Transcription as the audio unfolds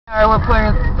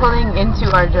We're pulling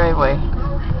into our driveway.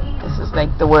 This is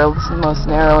like the world's most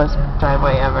narrowest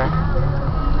driveway ever.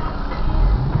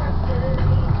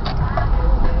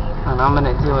 And I'm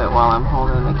gonna do it while I'm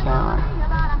holding the camera.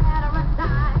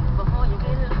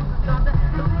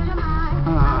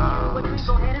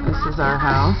 This is our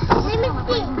house.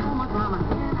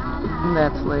 And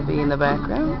that's Libby in the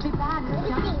background.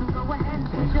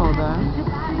 Okay, hold on.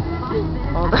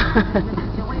 Hold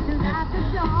on.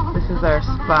 This is our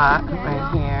spot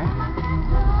right here.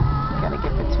 Gotta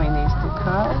get between these two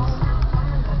cars.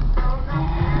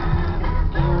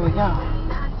 And here we go.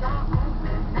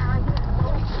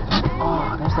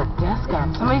 Oh, there's a desk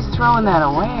out. Somebody's throwing that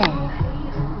away.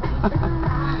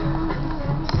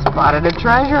 Spotted a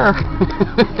treasure.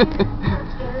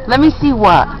 Let me see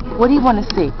what? What do you want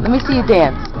to see? Let me see you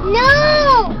dance.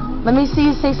 No! Let me see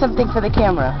you say something for the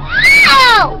camera.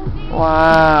 No!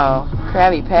 Wow.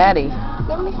 Krabby Patty.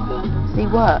 Let me see. See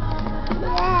what?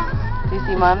 Yeah. Do you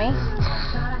see Mommy?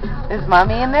 Is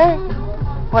Mommy in there?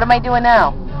 What am I doing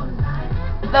now?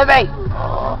 Libby!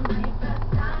 Oh.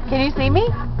 Can you see me?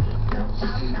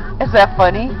 Is that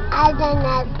funny? I don't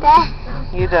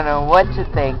know. You don't know what to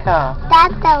think, huh?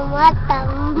 That's what.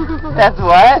 That's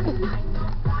what?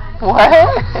 What?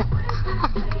 What?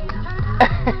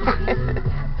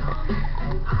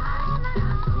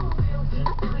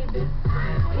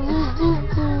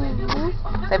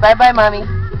 Say bye-bye, Mommy.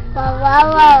 Wow,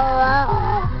 wow, wow, wow.